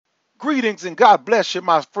Greetings and God bless you,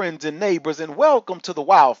 my friends and neighbors, and welcome to the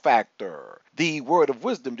Wow Factor, the word of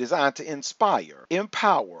wisdom designed to inspire,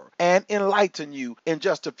 empower, and enlighten you in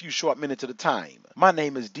just a few short minutes at a time. My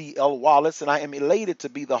name is D.L. Wallace, and I am elated to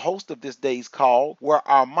be the host of this day's call, where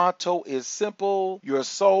our motto is simple: your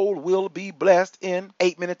soul will be blessed in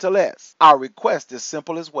 8 minutes or less. Our request is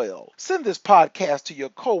simple as well. Send this podcast to your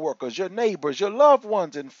coworkers, your neighbors, your loved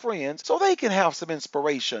ones, and friends so they can have some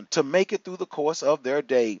inspiration to make it through the course of their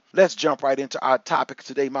day. Let's jump right into our topic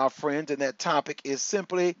today, my friends, and that topic is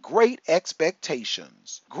simply great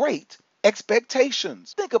expectations. Great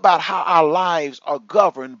expectations. Think about how our lives are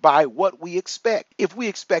governed by what we expect. If we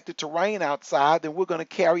expect it to rain outside, then we're going to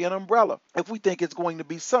carry an umbrella. If we think it's going to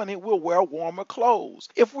be sunny, we'll wear warmer clothes.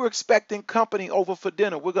 If we're expecting company over for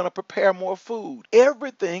dinner, we're going to prepare more food.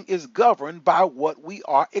 Everything is governed by what we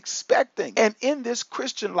are expecting. And in this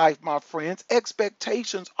Christian life, my friends,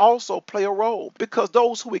 expectations also play a role, because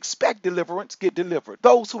those who expect deliverance get delivered.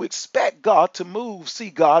 Those who expect God to move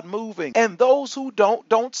see God moving. And those who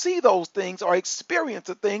don't see those things or experience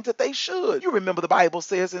the things that they should. You remember the Bible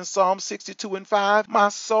says in Psalm 62:5, my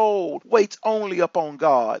soul waits only upon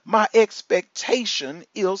God. My expectation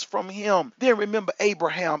is from him. Then remember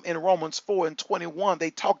Abraham in Romans 4:21,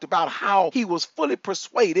 they talked about how he was fully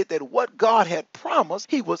persuaded that what God had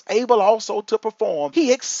promised, he was able also to perform.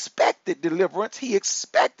 He expected deliverance, he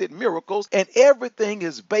expected miracles, and everything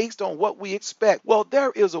is based on what we expect. Well,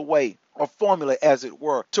 there is a way, a formula as it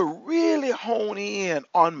were, to really hone in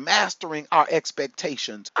on mastering our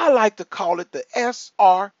expectations. I like to call it the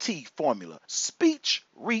SRT formula: speech,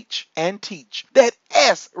 reach, and teach. That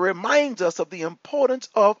S reminds us of the importance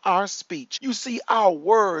of our speech. You see, our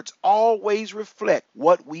words always reflect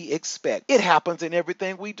what we expect. It happens in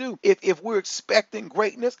everything we do. If we're expecting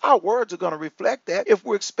greatness, our words are going to reflect that. If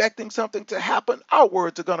we're expecting something to happen, our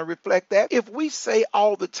words are going to reflect that. If we say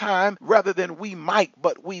all the time rather than we might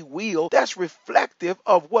but we will, that's reflective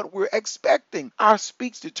of what we're expecting. Our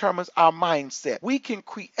speech determines our mindset. We can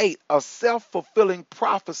create a self-fulfilling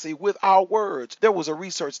prophecy with our words. There was a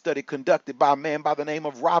research study conducted by a man by the name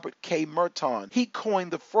of Robert K. Merton. He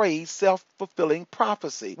coined the phrase self-fulfilling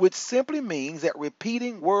prophecy, which simply means that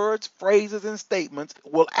repeating words, phrases, and statements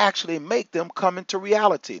will actually make them come into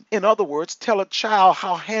reality. In other words, tell a child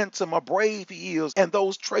how handsome or brave he is, and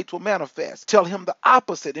those traits will manifest. Tell him the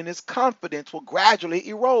opposite, and his confidence will gradually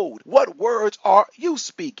erode. What words are you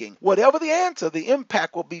speaking? Whatever the answer, the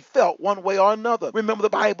impact will be felt one way or another. Remember, the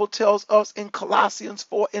Bible tells us in Colossians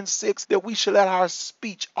 4:6 that we should let our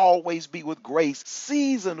speech always be with grace,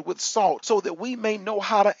 seasoned with salt, so that we may know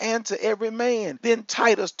how to answer every man. Then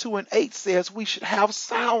Titus 2:8 says we should have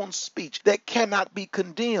sound speech that cannot be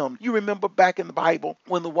condemned. You remember back in the Bible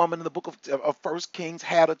when the woman in the book of 1 Kings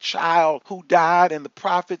had a child who died, and the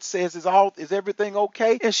prophet says, is everything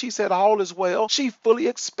okay? And she said, all is well. She fully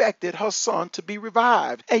expected her son to be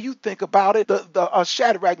revived. And you think about it, the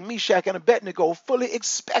Shadrach, Meshach, and Abednego fully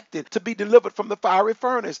expected to be delivered from the fiery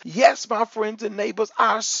furnace. Yes, my friends and neighbors,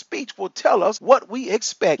 our speech will tell us what we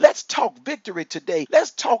expect. Let's talk victory today.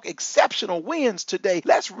 Let's talk exceptional wins today.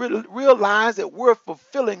 Let's realize that we're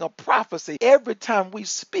fulfilling a prophecy. Every time we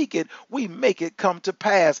speak it, we make it come to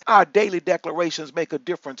pass. Our daily declarations make a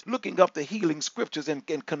difference. Looking up the healing scriptures and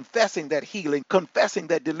confessing that healing, confessing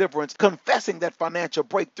that deliverance, confessing that financial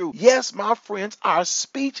breakthrough. Yes, my friends, our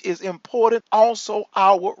speech is important. Also,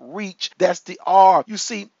 our reach. That's the R. You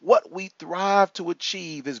see, what we thrive to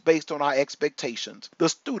achieve is based on our expectations. The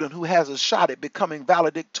student who has a shot at becoming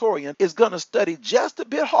valedictorian is going to study just a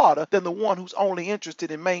bit harder than the one who's only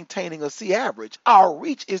interested in maintaining a C average. Our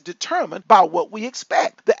reach is determined by what we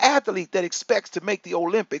expect. The athlete that expects to make the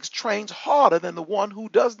Olympics trains harder than the one who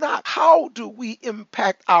does not. How do we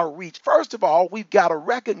impact our reach? First of all, we've got to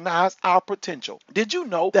recognize our potential. Did you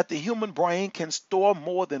know that the human brain can store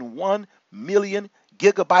more than 1 million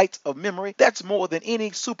gigabytes of memory? That's more than any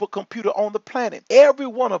supercomputer on the planet. Every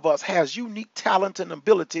one of us has unique talents and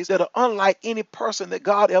abilities that are unlike any person that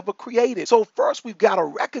God ever created. So first, we've got to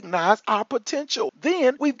recognize our potential.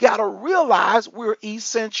 Then we've got to realize we're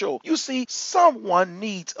essential. You see, someone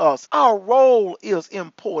needs us. Our role is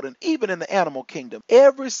important. Even in the animal kingdom,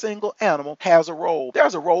 every single animal has a role.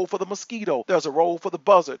 There's a role for the mosquito. There's a role for the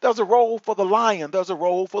buzzard. There's a role for the lion. There's a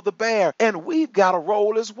role for the bear. And we've got a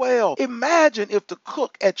role as well. Imagine if the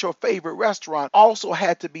cook at your favorite restaurant also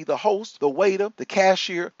had to be the host, the waiter, the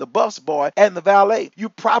cashier, the busboy, and the valet. You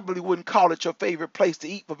probably wouldn't call it your favorite place to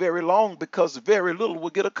eat for very long because very little will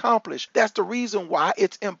get accomplished. That's the reason why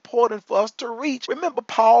it's important for us to reach. Remember,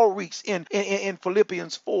 Paul reached in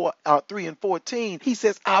Philippians 4, 3 and 14. He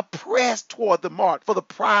says, I press toward the mark for the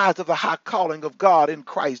prize of the high calling of God in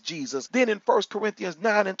Christ Jesus. Then in 1 Corinthians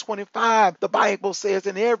 9 and 25, the Bible says,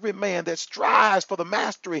 and every man that strives for the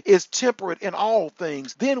mastery is temperate in all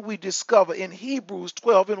things. Then we discover in Hebrews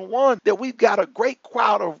 12 and 1 that we've got a great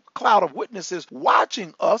cloud of witnesses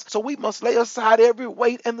watching us, so we must lay aside every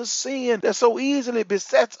weight and the sin that so easily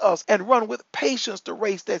besets us and run with patience the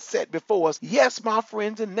race that's set before us. Yes, my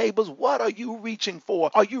friends and neighbors, what are you reaching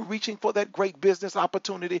for? Are you reaching for that great business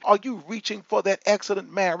opportunity? Are you reaching for that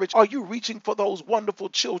excellent marriage? Are you reaching for those wonderful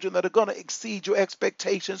children that are going to exceed your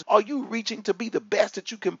expectations? Are you reaching to be the best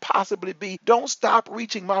that you can possibly be? Don't stop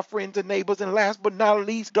reaching, my friends and neighbors. And last but not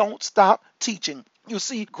least, don't stop teaching. You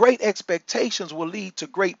see, great expectations will lead to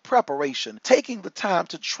great preparation. Taking the time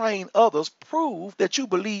to train others prove that you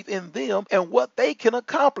believe in them and what they can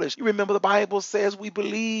accomplish. You remember the Bible says we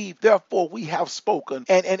believe, therefore we have spoken.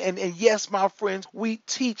 And yes, my friends, we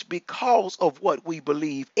teach because of what we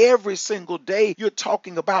believe. Every single day you're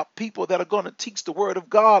talking about people that are going to teach the word of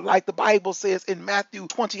God, like the Bible says in Matthew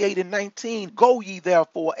 28 and 19, go ye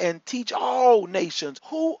therefore and teach all nations.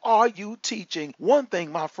 Who are you teaching? One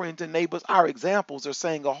thing, my friends and neighbors, our examples are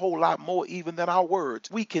saying a whole lot more even than our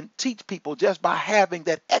words. We can teach people just by having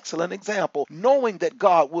that excellent example, knowing that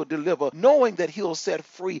God will deliver, knowing that he'll set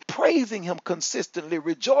free, praising him consistently,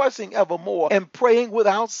 rejoicing evermore, and praying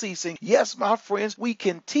without ceasing. Yes, my friends, we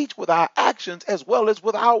can teach with our actions as well as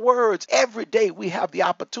with our words. Every day we have the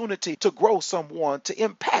opportunity to grow someone, to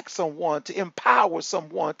impact someone, to empower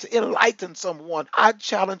someone, to enlighten someone. I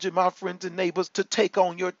challenge you, my friends and neighbors, to take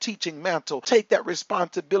on your teaching mantle. Take that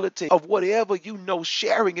responsibility of whatever you know,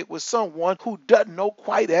 sharing it with someone who doesn't know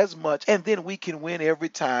quite as much, and then we can win every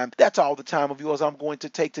time. That's all the time of yours I'm going to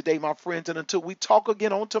take today, my friends, and until we talk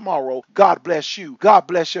again on tomorrow, God bless you, God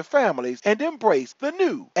bless your families, and embrace the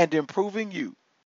new and improving you.